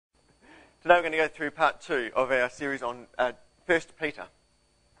Today we're going to go through part 2 of our series on 1 Peter.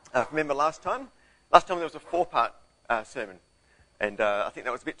 Remember last time? Last time there was a 4-part sermon, and I think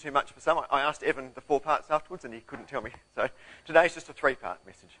that was a bit too much for some. I asked Evan the 4 parts afterwards and he couldn't tell me. So today's just a 3-part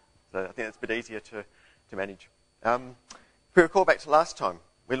message. So I think it's a bit easier to manage. If we recall back to last time,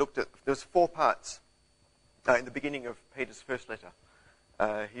 we looked at, there was 4 parts in the beginning of Peter's first letter.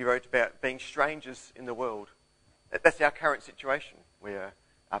 He wrote about being strangers in the world. That's our current situation. We're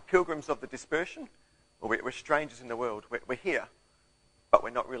pilgrims of the dispersion, or we're strangers in the world. We're here, but we're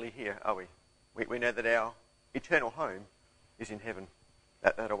not really here, are we? We know that our eternal home is in heaven.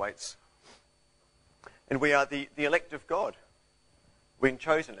 That awaits. And we are the elect of God. We're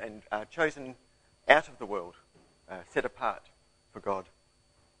chosen and chosen out of the world, set apart for God.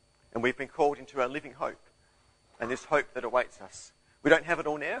 And we've been called into a living hope, and this hope that awaits us. We don't have it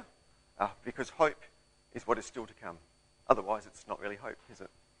all now, because hope is what is still to come. Otherwise, it's not really hope, is it?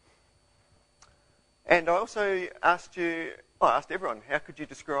 And I also asked everyone, how could you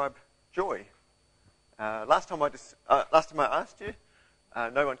describe joy? Last time I asked you,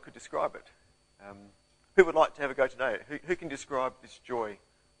 no one could describe it. Who would like to have a go today? Who can describe this joy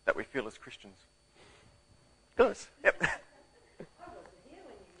that we feel as Christians? Goodness, yep. I wasn't here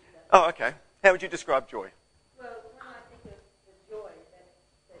when you did that. Oh, okay. How would you describe joy? Well, when I think of the joy that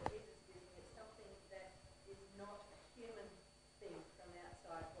Jesus gives me, it's something that is not a human thing from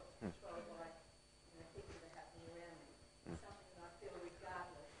outside what's controlled by things that are happening around me. It's something that I feel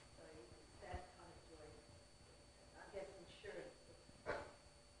regardless. So it's that kind of joy. I guess insurance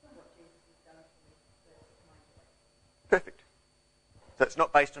of what Jesus has done for me. That's my joy. Perfect. So it's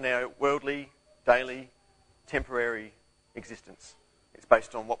not based on our worldly, daily, temporary existence. It's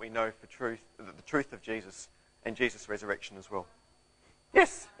based on what we know for truth, the truth of Jesus and Jesus' resurrection as well.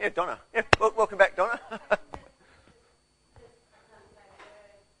 Yes, yeah, Donna. Yeah, welcome back, Donna.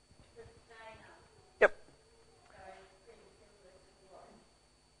 Yep.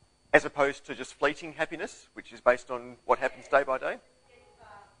 As opposed to just fleeting happiness, which is based on what happens day by day.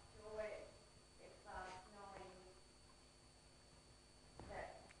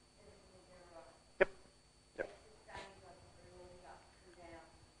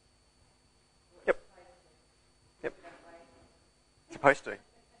 Supposed to.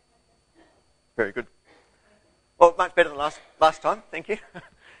 Very good. Well, much better than last time, thank you.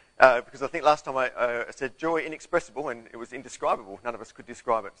 Because I think last time I said joy inexpressible and it was indescribable. None of us could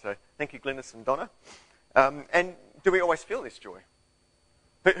describe it. So thank you, Glynis and Donna. And do we always feel this joy?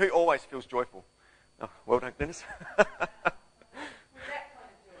 Who always feels joyful? Oh, well done, Glynis. That kind of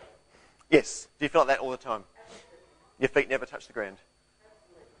joy. Yes. Do you feel like that all the time? Absolutely. Your feet never touch the ground?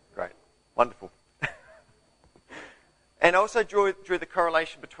 Absolutely. Great. Wonderful. And I also drew the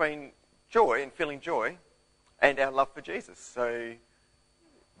correlation between joy and feeling joy and our love for Jesus. So,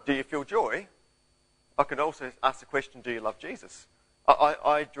 do you feel joy? I could also ask the question, do you love Jesus?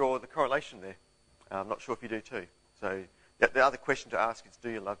 I draw the correlation there. I'm not sure if you do too. So, the other question to ask is, do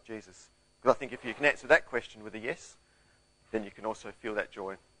you love Jesus? Because I think if you can answer that question with a yes, then you can also feel that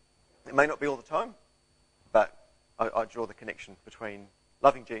joy. It may not be all the time, but I draw the connection between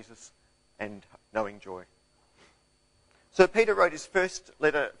loving Jesus and knowing joy. So Peter wrote his first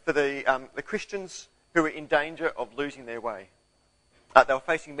letter for the Christians who were in danger of losing their way. They were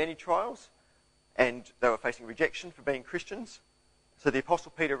facing many trials, and they were facing rejection for being Christians. So the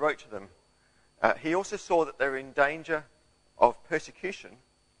Apostle Peter wrote to them. He also saw that they were in danger of persecution,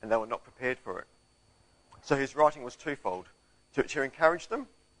 and they were not prepared for it. So his writing was twofold, to encourage them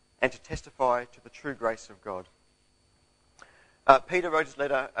and to testify to the true grace of God. Peter wrote his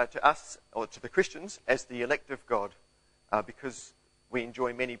letter to us, or to the Christians, as the elect of God. Because we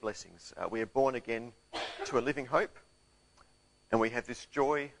enjoy many blessings. We are born again to a living hope, and we have this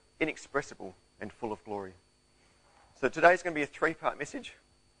joy inexpressible and full of glory. So today's going to be a 3-part message.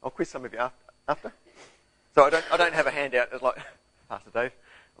 I'll quiz some of you after. So I don't have a handout as like Pastor Dave.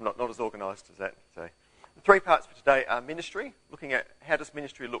 I'm not as organised as that. So the 3 parts for today are ministry, looking at how does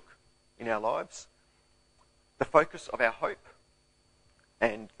ministry look in our lives, the focus of our hope,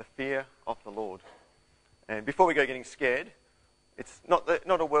 and the fear of the Lord. And before we go getting scared, it's not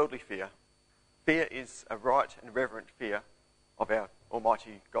a worldly fear. Fear is a right and reverent fear of our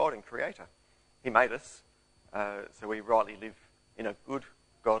Almighty God and Creator. He made us, so we rightly live in a good,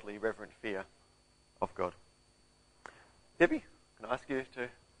 godly, reverent fear of God. Debbie, can I ask you to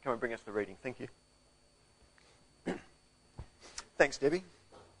come and bring us the reading? Thank you. Thanks, Debbie.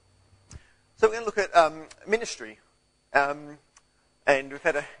 So we're going to look at ministry. And we've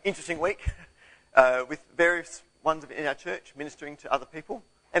had an interesting week. With various ones in our church ministering to other people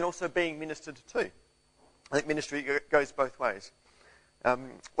and also being ministered to. I think ministry goes both ways.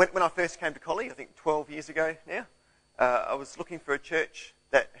 When I first came to Collie, I think 12 years ago now, I was looking for a church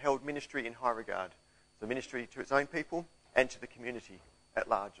that held ministry in high regard. So ministry to its own people and to the community at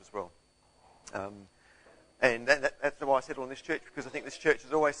large as well. And that's why I settled on this church, because I think this church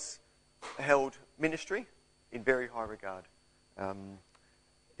has always held ministry in very high regard.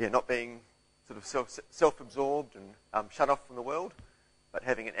 Not being sort of self-absorbed and shut off from the world, but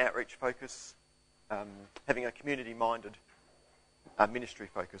having an outreach focus, having a community-minded ministry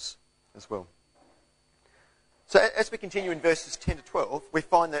focus as well. So as we continue in verses 10 to 12, we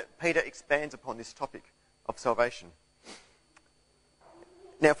find that Peter expands upon this topic of salvation.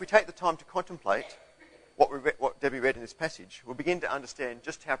 Now, if we take the time to contemplate what Debbie read in this passage, we'll begin to understand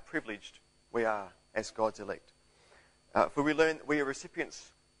just how privileged we are as God's elect. For we learn that we are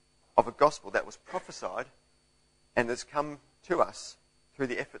recipients of a gospel that was prophesied and has come to us through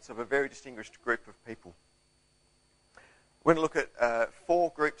the efforts of a very distinguished group of people. We're going to look at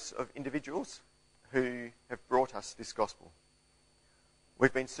 4 groups of individuals who have brought us this gospel.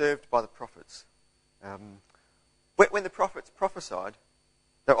 We've been served by the prophets. When the prophets prophesied,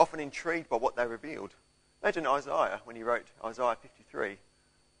 they're often intrigued by what they revealed. Imagine Isaiah when he wrote Isaiah 53.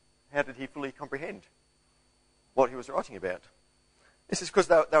 How did he fully comprehend what he was writing about? This is because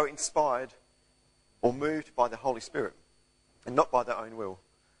they were inspired or moved by the Holy Spirit and not by their own will.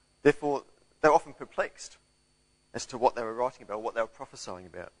 Therefore, they're often perplexed as to what they were writing about, what they were prophesying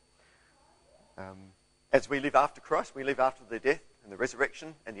about. As we live after Christ, we live after the death and the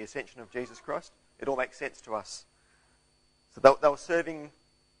resurrection and the ascension of Jesus Christ. It all makes sense to us. So they were serving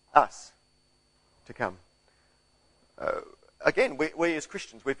us to come. Again, we as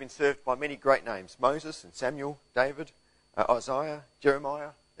Christians, we've been served by many great names. Moses and Samuel, David, Isaiah, Jeremiah,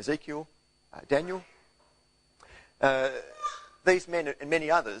 Ezekiel, Daniel. These men and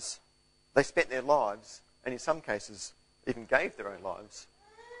many others, they spent their lives, and in some cases even gave their own lives,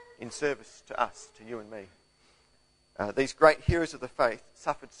 in service to us, to you and me. These great heroes of the faith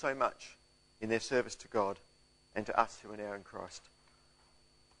suffered so much in their service to God and to us who are now in Christ.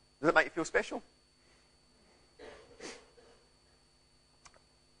 Does that make you feel special?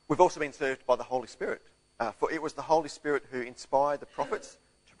 We've also been served by the Holy Spirit, for it was the Holy Spirit who inspired the prophets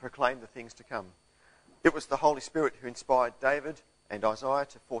to proclaim the things to come. It was the Holy Spirit who inspired David and Isaiah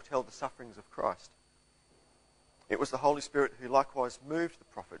to foretell the sufferings of Christ. It was the Holy Spirit who likewise moved the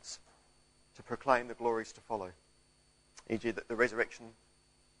prophets to proclaim the glories to follow, e.g. the resurrection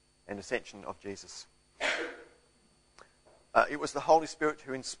and ascension of Jesus. It was the Holy Spirit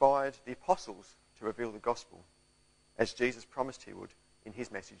who inspired the apostles to reveal the gospel, as Jesus promised he would in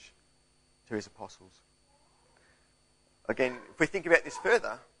his message to his apostles. Again, if we think about this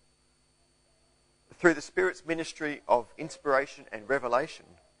further, through the Spirit's ministry of inspiration and revelation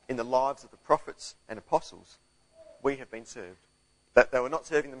in the lives of the prophets and apostles, we have been served. That they were not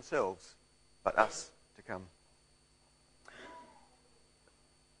serving themselves, but us to come.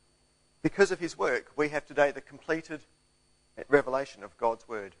 Because of his work, we have today the completed revelation of God's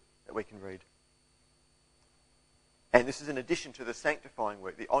word that we can read. And this is in addition to the sanctifying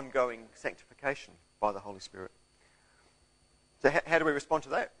work, the ongoing sanctification by the Holy Spirit. So how do we respond to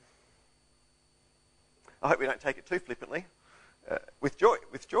that? I hope we don't take it too flippantly. With joy.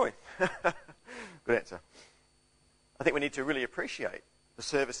 Good answer. I think we need to really appreciate the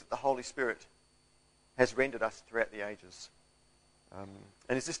service that the Holy Spirit has rendered us throughout the ages.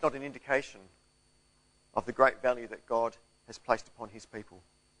 And is this not an indication of the great value that God has placed upon his people?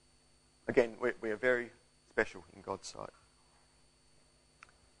 Again, we are very special in God's sight.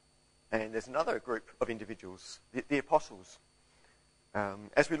 And there's another group of individuals, the apostles.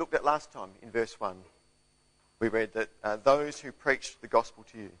 As we looked at last time in verse 1, we read that those who preached the gospel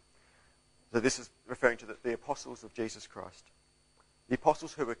to you. So this is referring to the apostles of Jesus Christ. The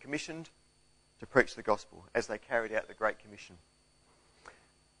apostles who were commissioned to preach the gospel as they carried out the Great Commission.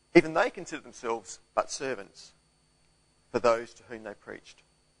 Even they considered themselves but servants for those to whom they preached.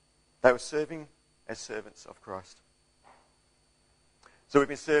 They were serving as servants of Christ. So we've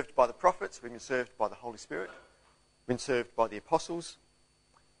been served by the prophets, we've been served by the Holy Spirit, we've been served by the apostles,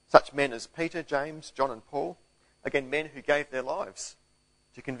 such men as Peter, James, John and Paul. Again, men who gave their lives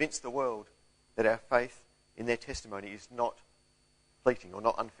to convince the world that our faith in their testimony is not fleeting or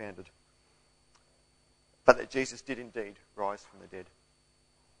not unfounded, but that Jesus did indeed rise from the dead.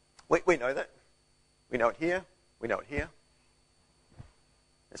 We know that. We know it here. We know it here.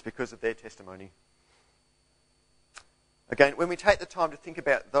 It's because of their testimony. Again, when we take the time to think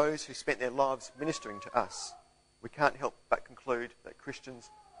about those who spent their lives ministering to us, we can't help but conclude that Christians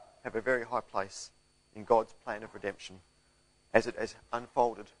have a very high place in God's plan of redemption as it has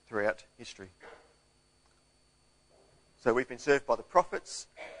unfolded throughout history. So we've been served by the prophets,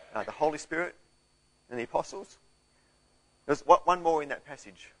 the Holy Spirit, and the apostles. There's one more in that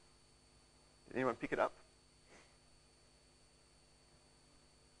passage. Did anyone pick it up?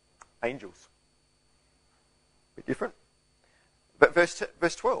 Angels. A bit different. But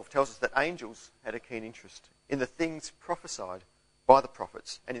verse 12 tells us that angels had a keen interest in the things prophesied by the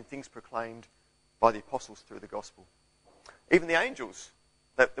prophets and in things proclaimed by the apostles through the gospel. Even the angels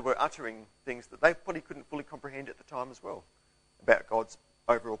that were uttering things that they probably couldn't fully comprehend at the time as well about God's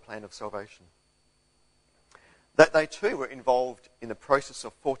overall plan of salvation. That they too were involved in the process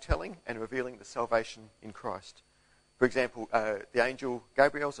of foretelling and revealing the salvation in Christ. For example, the angel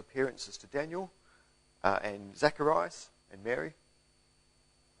Gabriel's appearances to Daniel and Zacharias and Mary.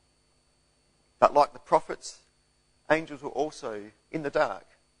 But like the prophets, angels were also in the dark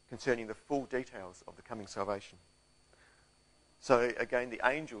concerning the full details of the coming salvation. So again, the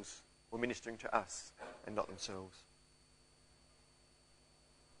angels were ministering to us and not themselves.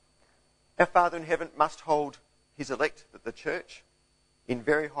 Our Father in heaven must hold his elect, the church, in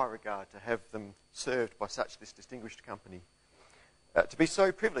very high regard to have them served by such this distinguished company. To be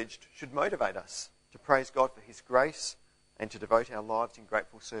so privileged should motivate us to praise God for his grace and to devote our lives in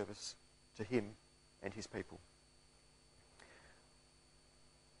grateful service to him and his people.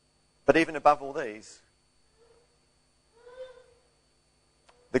 But even above all these,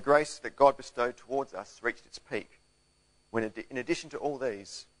 the grace that God bestowed towards us reached its peak when, in addition to all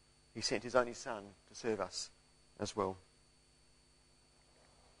these, he sent his only Son to serve us as well.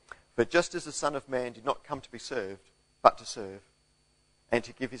 For just as the Son of Man did not come to be served, but to serve, and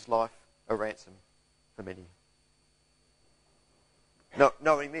to give his life a ransom for many.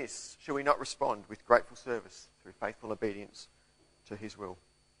 Knowing this, shall we not respond with grateful service through faithful obedience to his will?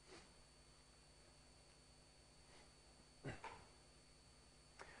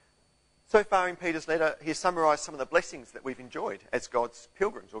 So far in Peter's letter, he has summarised some of the blessings that we've enjoyed as God's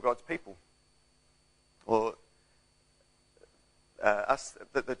pilgrims or God's people. Or us,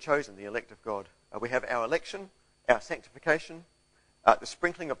 the chosen, the elect of God. We have our election, our sanctification, the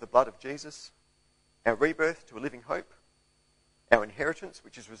sprinkling of the blood of Jesus, our rebirth to a living hope, our inheritance,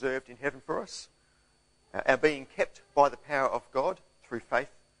 which is reserved in heaven for us, our being kept by the power of God through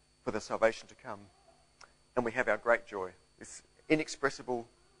faith for the salvation to come. And we have our great joy, this inexpressible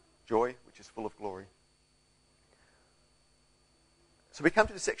joy which is full of glory. So we come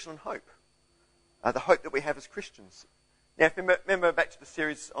to the section on hope, the hope that we have as Christians. Now, if you remember back to the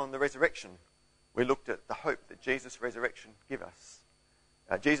series on the resurrection, we looked at the hope that Jesus' resurrection gives us.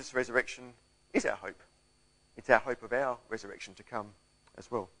 Jesus' resurrection is our hope. It's our hope of our resurrection to come as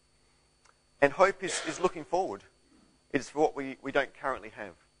well. And hope is looking forward. It is for what we don't currently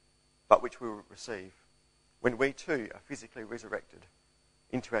have, but which we will receive when we too are physically resurrected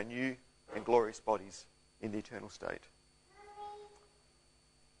into our new and glorious bodies in the eternal state.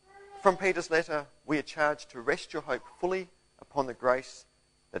 From Peter's letter, we are charged to rest your hope fully upon the grace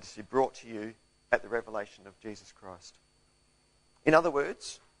that is to be brought to you at the revelation of Jesus Christ. In other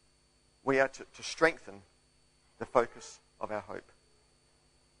words, we are to strengthen the focus of our hope.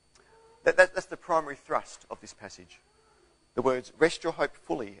 That's the primary thrust of this passage. The words, rest your hope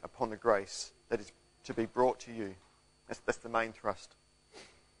fully upon the grace that is to be brought to you. That's the main thrust.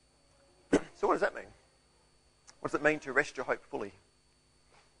 So what does that mean? What does it mean to rest your hope fully?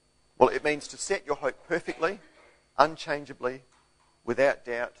 Well, it means to set your hope perfectly, unchangeably, without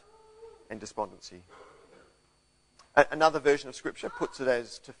doubt and despondency. Another version of Scripture puts it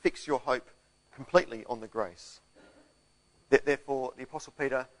as to fix your hope completely on the grace. Therefore, the Apostle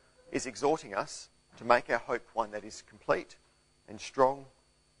Peter is exhorting us to make our hope one that is complete and strong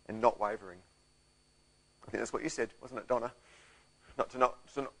and not wavering. I think that's what you said, wasn't it, Donna? To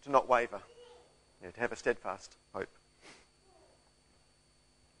not waver. To have a steadfast hope.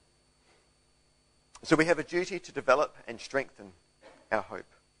 So we have a duty to develop and strengthen our hope,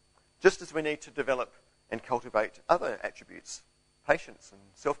 just as we need to develop and cultivate other attributes, patience and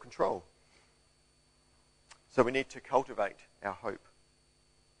self-control. So we need to cultivate our hope.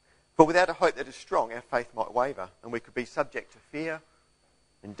 For without a hope that is strong, our faith might waver, and we could be subject to fear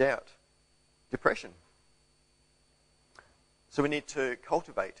and doubt, depression. So we need to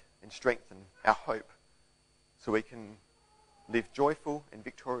cultivate and strengthen our hope so we can live joyful and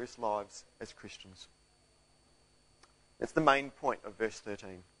victorious lives as Christians. That's the main point of verse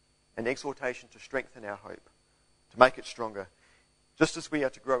 13. An exhortation to strengthen our hope, to make it stronger. Just as we are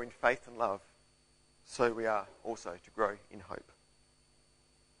to grow in faith and love, so we are also to grow in hope.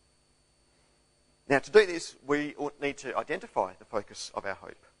 Now, to do this, we need to identify the focus of our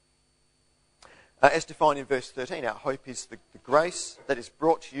hope. As defined in verse 13, our hope is the grace that is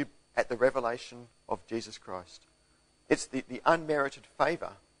brought to you at the revelation of Jesus Christ. It's the unmerited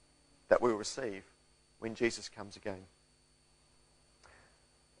favour that we'll receive when Jesus comes again.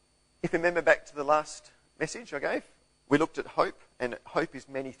 If you remember back to the last message I gave, we looked at hope, and hope is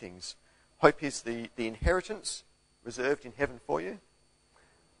many things. Hope is the inheritance reserved in heaven for you.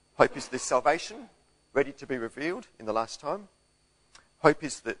 Hope is the salvation ready to be revealed in the last time. Hope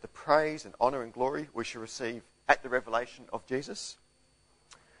is the praise and honour and glory we shall receive at the revelation of Jesus.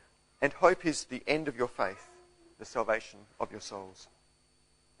 And hope is the end of your faith, the salvation of your souls.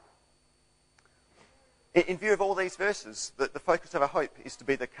 In view of all these verses, the focus of our hope is to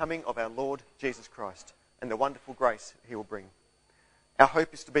be the coming of our Lord Jesus Christ and the wonderful grace he will bring. Our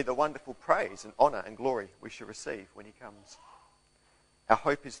hope is to be the wonderful praise and honour and glory we shall receive when he comes. Our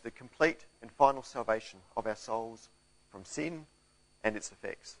hope is the complete and final salvation of our souls from sin and its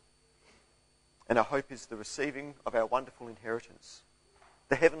effects. And our hope is the receiving of our wonderful inheritance,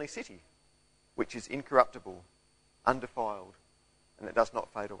 the heavenly city, which is incorruptible, undefiled, and it does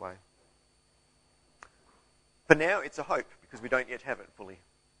not fade away. For now, it's a hope because we don't yet have it fully.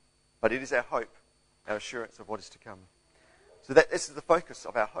 But it is our hope, our assurance of what is to come. So this is the focus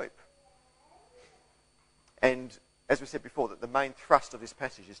of our hope. And as we said before, that the main thrust of this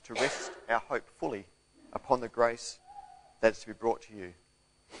passage is to rest our hope fully upon the grace that is to be brought to you.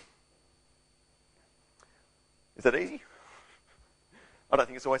 Is that easy? I don't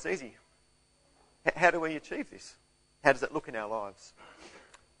think it's always easy. How do we achieve this? How does it look in our lives?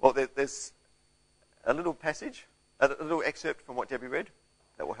 Well, there's a little passage, a little excerpt from what Debbie read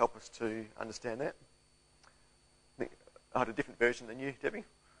that will help us to understand that. I had a different version than you, Debbie.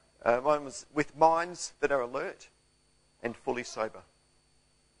 Mine was, with minds that are alert and fully sober.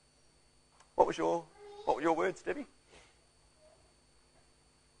 What were your words, Debbie?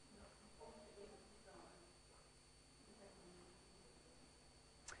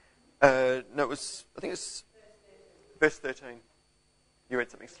 No, I think it's verse 13. You read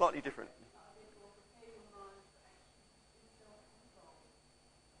something slightly different.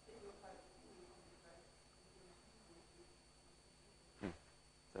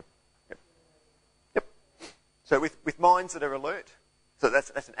 So with minds that are alert, so that's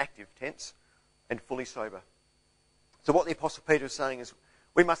an active tense, and fully sober. So what the Apostle Peter is saying is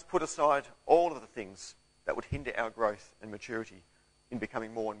we must put aside all of the things that would hinder our growth and maturity in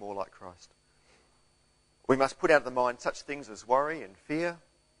becoming more and more like Christ. We must put out of the mind such things as worry and fear,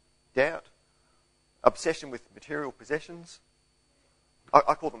 doubt, obsession with material possessions.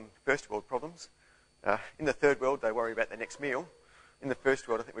 I call them first world problems. In the third world, they worry about their next meal. In the first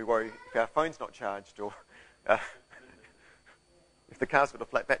world, I think we worry if our phone's not charged or if the car's got a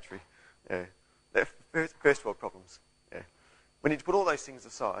flat battery. Yeah. They're first world problems. Yeah. We need to put all those things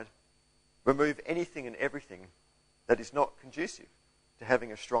aside, remove anything and everything that is not conducive to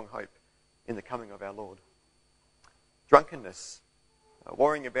having a strong hope in the coming of our Lord. Drunkenness,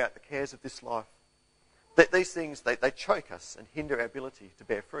 worrying about the cares of this life. These things, they choke us and hinder our ability to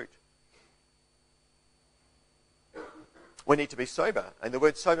bear fruit. We need to be sober, and the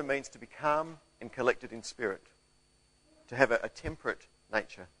word sober means to be calm and collected in spirit, to have a temperate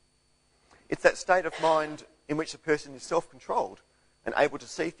nature. It's that state of mind in which a person is self-controlled and able to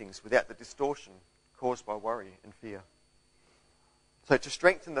see things without the distortion caused by worry and fear. So to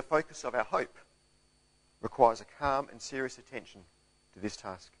strengthen the focus of our hope requires a calm and serious attention to this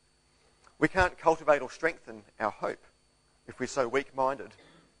task. We can't cultivate or strengthen our hope if we're so weak-minded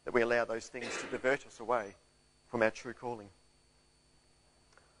that we allow those things to divert us away from our true calling.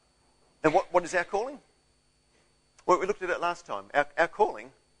 And what is our calling? Well, we looked at it last time. Our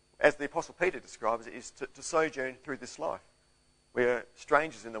calling, as the Apostle Peter describes it, is to sojourn through this life. We are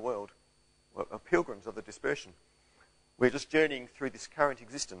strangers in the world, we're pilgrims of the dispersion. We're just journeying through this current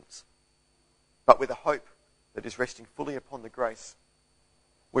existence, but with a hope that is resting fully upon the grace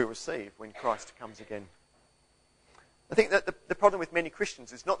we receive when Christ comes again. I think that the problem with many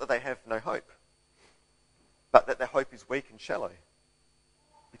Christians is not that they have no hope, but that their hope is weak and shallow,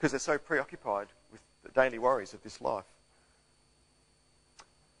 because they're so preoccupied with the daily worries of this life.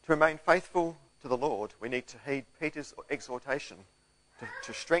 To remain faithful to the Lord, we need to heed Peter's exhortation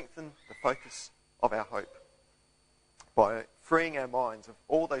to strengthen the focus of our hope by freeing our minds of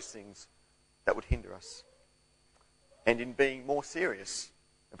all those things that would hinder us, and in being more serious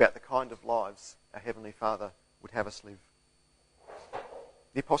about the kind of lives our Heavenly Father would have us live.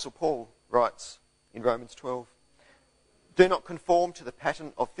 The Apostle Paul writes in Romans 12, "Do not conform to the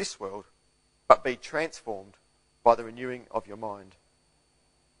pattern of this world, but be transformed by the renewing of your mind."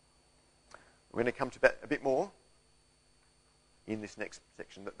 We're going to come to that a bit more in this next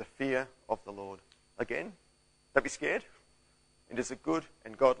section, that the fear of the Lord. Again, don't be scared. It is a good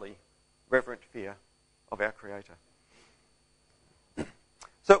and godly, reverent fear of our Creator.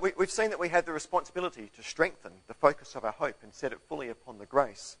 So we've seen that we have the responsibility to strengthen the focus of our hope and set it fully upon the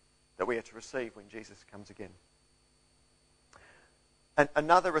grace that we are to receive when Jesus comes again. And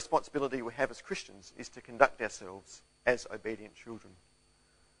another responsibility we have as Christians is to conduct ourselves as obedient children.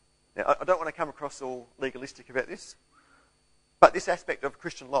 Now, I don't want to come across all legalistic about this, but this aspect of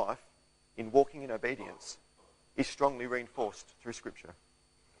Christian life, in walking in obedience, is strongly reinforced through Scripture.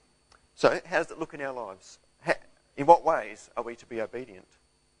 So how does it look in our lives? In what ways are we to be obedient?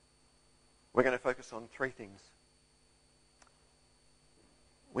 We're going to focus on three things.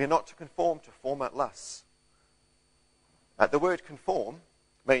 We are not to conform to former lusts. The word conform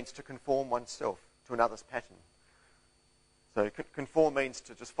means to conform oneself to another's pattern. So conform means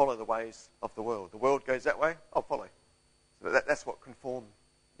to just follow the ways of the world. The world goes that way, I'll follow. So that's what conform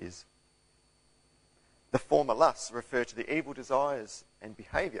is. The former lusts refer to the evil desires and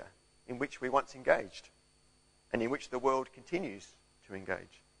behaviour in which we once engaged and in which the world continues to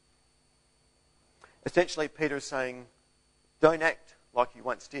engage. Essentially, Peter is saying, don't act like you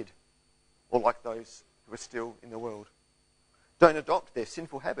once did, or like those who are still in the world. Don't adopt their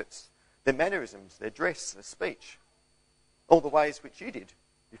sinful habits, their mannerisms, their dress, their speech, all the ways which you did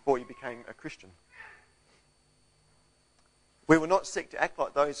before you became a Christian. We will not seek to act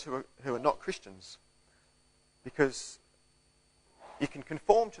like those who are not Christians, because you can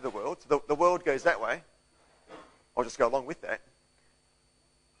conform to the world. So the world goes that way. I'll just go along with that.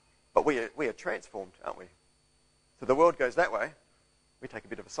 But we are transformed, aren't we? So the world goes that way. We take a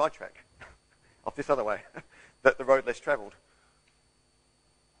bit of a sidetrack off this other way, the road less travelled.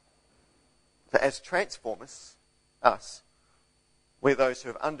 So as transformers, us, we're those who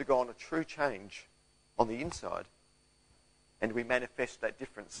have undergone a true change on the inside, and we manifest that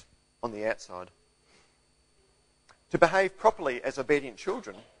difference on the outside. To behave properly as obedient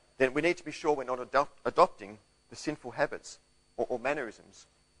children, then we need to be sure we're not adopting the sinful habits or mannerisms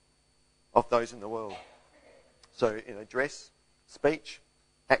of those in the world. So, dress, speech,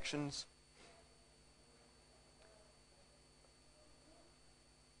 actions.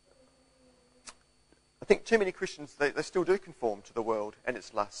 I think too many Christians, they still do conform to the world and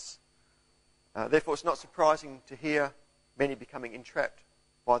its lusts. Therefore, it's not surprising to hear many becoming entrapped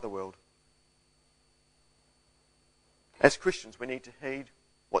by the world. As Christians, we need to heed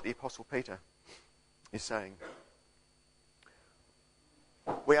what the Apostle Peter is saying.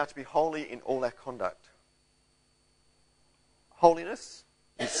 We are to be holy in all our conduct. Holiness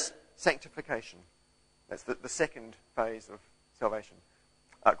is sanctification. That's the second phase of salvation.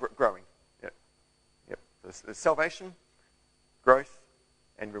 Growing. Yep. There's salvation, growth,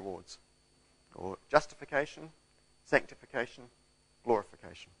 and rewards. Or justification, sanctification,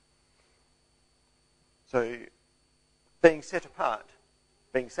 glorification. So, being set apart,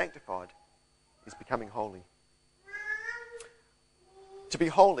 being sanctified, is becoming holy. To be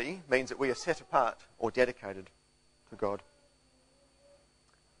holy means that we are set apart or dedicated to God.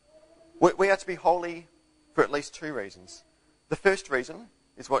 We are to be holy for at least two reasons. The first reason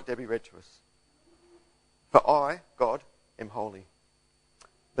is what Debbie read to us. For I, God, am holy.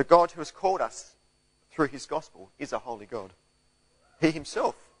 The God who has called us through his gospel is a holy God. He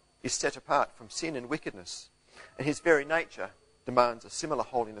himself is set apart from sin and wickedness, and his very nature demands a similar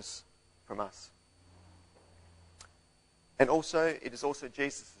holiness from us. And also, it is also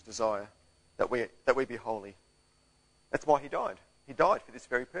Jesus' desire that we be holy. That's why he died. He died for this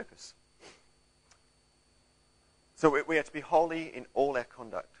very purpose. So we are to be holy in all our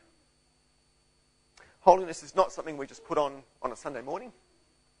conduct. Holiness is not something we just put on a Sunday morning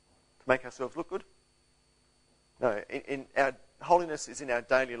to make ourselves look good. No, in our holiness is in our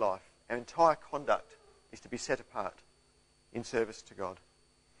daily life. Our entire conduct is to be set apart in service to God.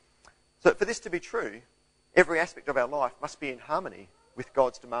 So for this to be true, every aspect of our life must be in harmony with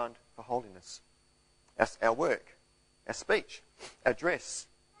God's demand for holiness. Our work, our speech, our dress,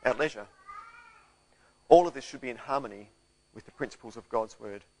 our leisure. All of this should be in harmony with the principles of God's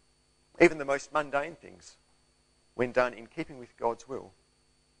word. Even the most mundane things, when done in keeping with God's will,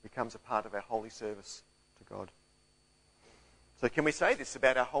 becomes a part of our holy service to God. So can we say this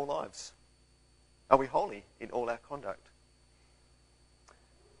about our whole lives? Are we holy in all our conduct?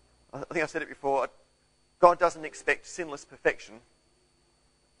 I think I said it before. God doesn't expect sinless perfection,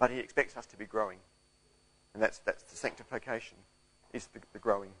 but he expects us to be growing. And that's the sanctification, is the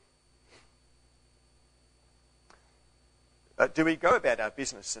growing. Do we go about our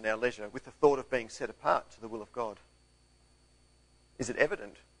business and our leisure with the thought of being set apart to the will of God? Is it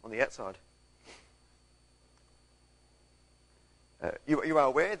evident on the outside? You are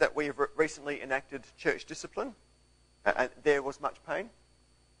aware that we have recently enacted church discipline, and there was much pain.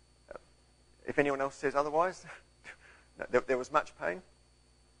 If anyone else says otherwise, there was much pain.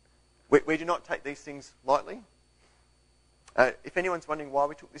 We do not take these things lightly. If anyone's wondering why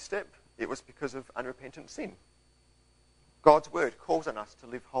we took this step, it was because of unrepentant sin. God's word calls on us to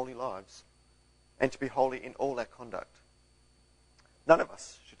live holy lives and to be holy in all our conduct. None of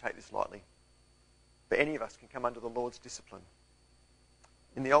us should take this lightly, but any of us can come under the Lord's discipline.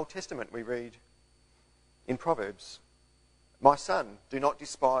 In the Old Testament we read in Proverbs, "My son, do not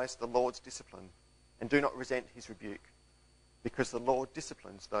despise the Lord's discipline and do not resent his rebuke, because the Lord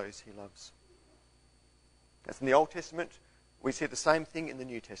disciplines those he loves." As in the Old Testament, we see the same thing in the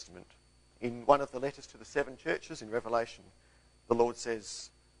New Testament. In one of the letters to the 7 churches in Revelation, the Lord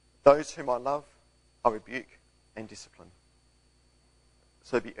says, "Those whom I love, I rebuke and discipline."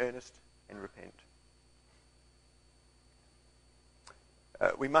 So be earnest and repent.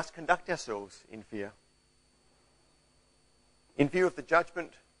 We must conduct ourselves in fear. In view of the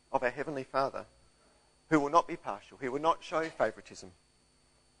judgment of our Heavenly Father, who will not be partial, he will not show favouritism,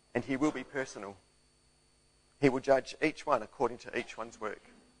 and he will be personal. He will judge each one according to each one's work.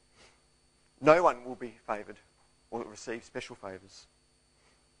 No one will be favoured or receive special favours.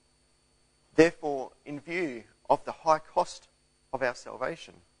 Therefore, in view of the high cost of our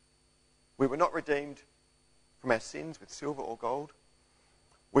salvation, we were not redeemed from our sins with silver or gold.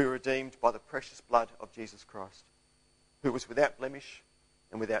 We were redeemed by the precious blood of Jesus Christ, who was without blemish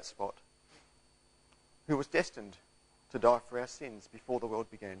and without spot, who was destined to die for our sins before the world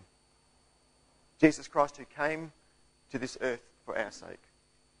began. Jesus Christ, who came to this earth for our sake,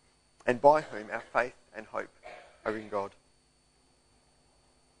 and by whom our faith and hope are in God.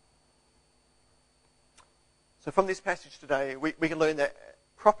 So from this passage today, we can learn that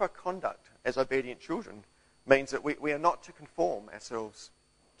proper conduct as obedient children means that we are not to conform ourselves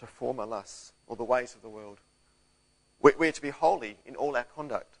to former lusts or the ways of the world. We are to be holy in all our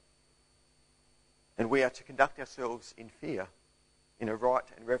conduct. And we are to conduct ourselves in fear, in a right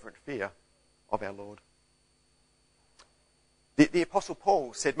and reverent fear of our Lord. The Apostle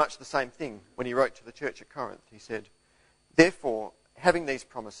Paul said much the same thing when he wrote to the church at Corinth. He said, "Therefore, having these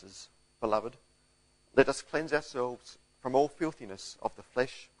promises, beloved, let us cleanse ourselves from all filthiness of the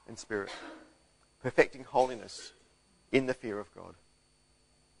flesh and spirit, perfecting holiness in the fear of God."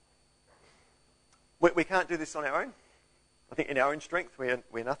 We can't do this on our own. I think in our own strength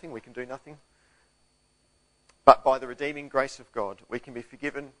we're nothing, we can do nothing. But by the redeeming grace of God, we can be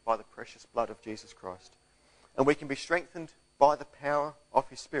forgiven by the precious blood of Jesus Christ. And we can be strengthened by the power of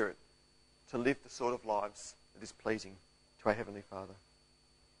his Spirit to live the sort of lives that is pleasing to our Heavenly Father.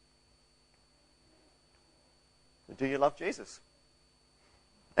 So do you love Jesus?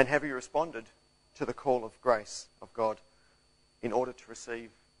 And have you responded to the call of grace of God in order to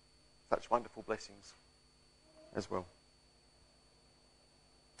receive such wonderful blessings as well?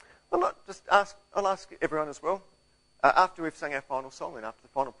 I'll ask everyone as well, after we've sung our final song and after the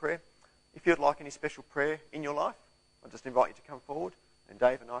final prayer, if you'd like any special prayer in your life, I'll just invite you to come forward and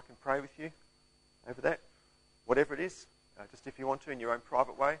Dave and I can pray with you over that. Whatever it is, just if you want to in your own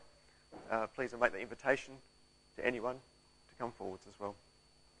private way, please make the invitation to anyone to come forwards as well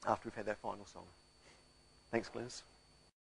after we've had that final song. Thanks, Glenys.